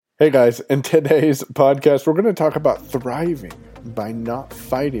Hey guys, in today's podcast, we're going to talk about thriving by not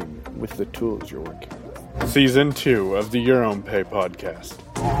fighting with the tools you're working with. Season 2 of the Your Own Pay podcast.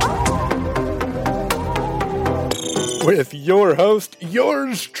 With your host,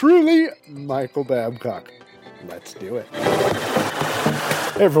 yours truly, Michael Babcock. Let's do it.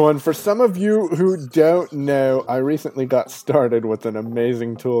 Hey everyone, for some of you who don't know, I recently got started with an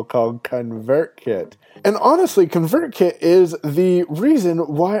amazing tool called ConvertKit. And honestly, ConvertKit is the reason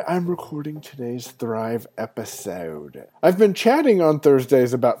why I'm recording today's Thrive episode. I've been chatting on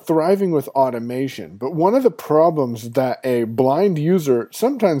Thursdays about thriving with automation, but one of the problems that a blind user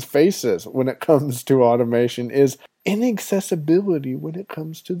sometimes faces when it comes to automation is inaccessibility when it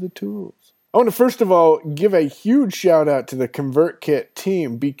comes to the tools. I want to first of all give a huge shout out to the ConvertKit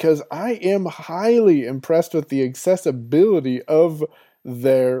team because I am highly impressed with the accessibility of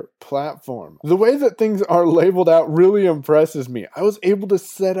their platform. The way that things are labeled out really impresses me. I was able to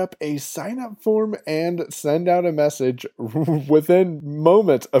set up a sign-up form and send out a message within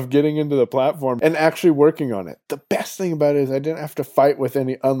moments of getting into the platform and actually working on it. The best thing about it is I didn't have to fight with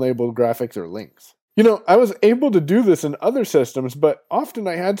any unlabeled graphics or links. You know, I was able to do this in other systems, but often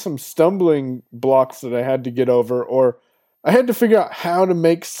I had some stumbling blocks that I had to get over, or I had to figure out how to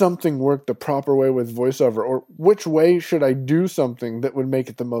make something work the proper way with VoiceOver, or which way should I do something that would make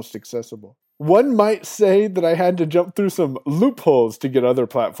it the most accessible. One might say that I had to jump through some loopholes to get other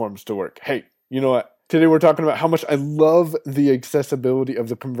platforms to work. Hey, you know what? Today we're talking about how much I love the accessibility of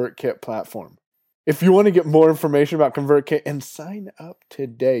the ConvertKit platform. If you want to get more information about ConvertKit and sign up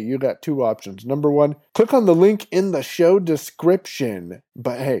today, you got two options. Number one, click on the link in the show description.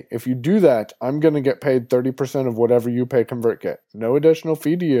 But hey, if you do that, I'm going to get paid 30% of whatever you pay ConvertKit. No additional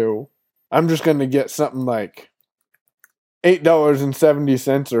fee to you. I'm just going to get something like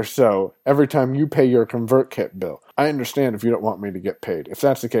 $8.70 or so every time you pay your ConvertKit bill. I understand if you don't want me to get paid. If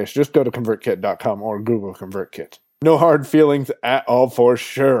that's the case, just go to ConvertKit.com or Google ConvertKit. No hard feelings at all for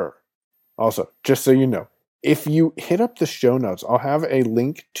sure. Also, just so you know, if you hit up the show notes, I'll have a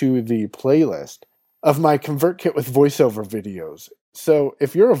link to the playlist of my ConvertKit with VoiceOver videos. So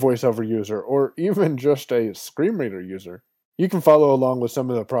if you're a VoiceOver user or even just a screen reader user, you can follow along with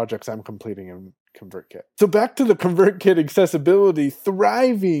some of the projects I'm completing in ConvertKit. So back to the ConvertKit accessibility,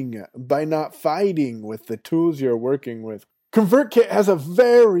 thriving by not fighting with the tools you're working with. ConvertKit has a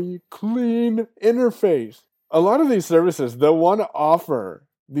very clean interface. A lot of these services, they'll want to offer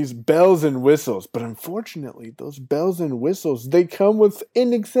these bells and whistles, but unfortunately, those bells and whistles, they come with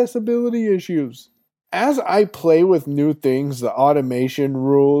inaccessibility issues. As I play with new things, the automation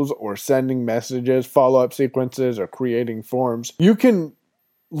rules or sending messages, follow-up sequences, or creating forms, you can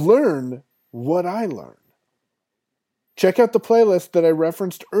learn what I learned. Check out the playlist that I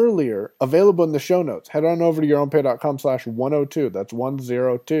referenced earlier, available in the show notes. Head on over to yourownpay.com/102. That's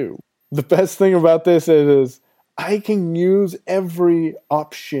 102. The best thing about this is I can use every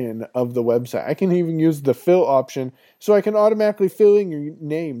option of the website. I can even use the fill option so I can automatically fill in your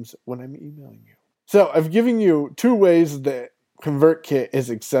names when I'm emailing you. So I've given you two ways that ConvertKit is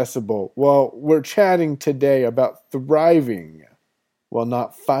accessible. Well, we're chatting today about thriving while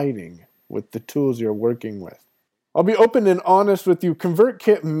not fighting with the tools you're working with. I'll be open and honest with you.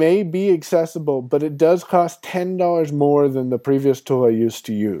 ConvertKit may be accessible, but it does cost $10 more than the previous tool I used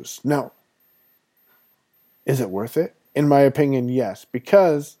to use. Now, is it worth it? In my opinion, yes,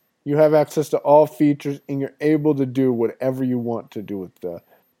 because you have access to all features and you're able to do whatever you want to do with the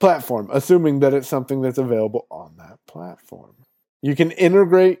platform, assuming that it's something that's available on that platform. You can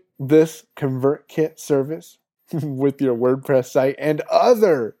integrate this ConvertKit service with your WordPress site and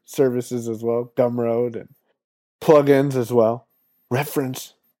other services as well, Gumroad and plugins as well.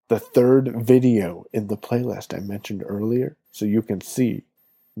 Reference the third video in the playlist I mentioned earlier so you can see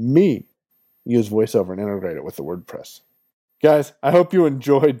me use VoiceOver and integrate it with the WordPress. Guys, I hope you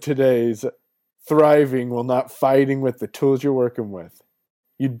enjoyed today's thriving while not fighting with the tools you're working with.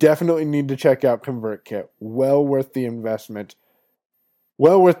 You definitely need to check out ConvertKit. Well worth the investment.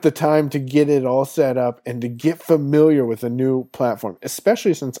 Well worth the time to get it all set up and to get familiar with a new platform,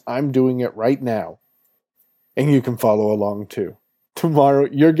 especially since I'm doing it right now. And you can follow along too. Tomorrow,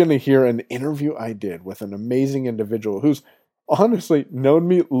 you're going to hear an interview I did with an amazing individual who's honestly known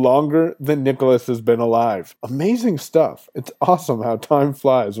me longer than Nicholas has been alive. Amazing stuff. It's awesome how time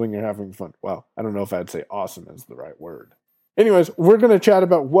flies when you're having fun. Well, I don't know if I'd say awesome is the right word. Anyways, we're going to chat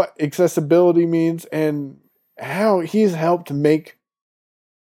about what accessibility means and how he's helped make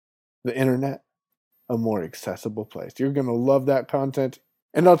the internet a more accessible place. You're going to love that content.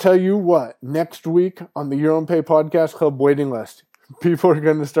 And I'll tell you what, next week on the Your Own Pay Podcast Club waiting list, people are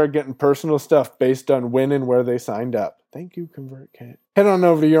going to start getting personal stuff based on when and where they signed up. Thank you, ConvertKit. Head on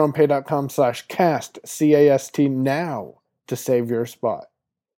over to yourownpay.com/cast, C-A-S-T, now to save your spot.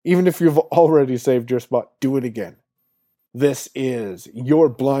 Even if you've already saved your spot, do it again. This is your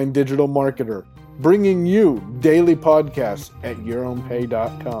blind digital marketer, bringing you daily podcasts at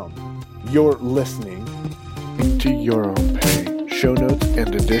yourownpay.com. You're listening to Your Own Pay. Show notes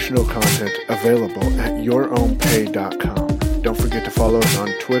and additional content available at yourownpay.com. Don't forget to follow us on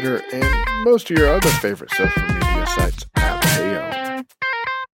Twitter and most of your other favorite social media sites at Payo.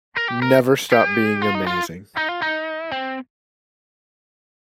 Never stop being amazing.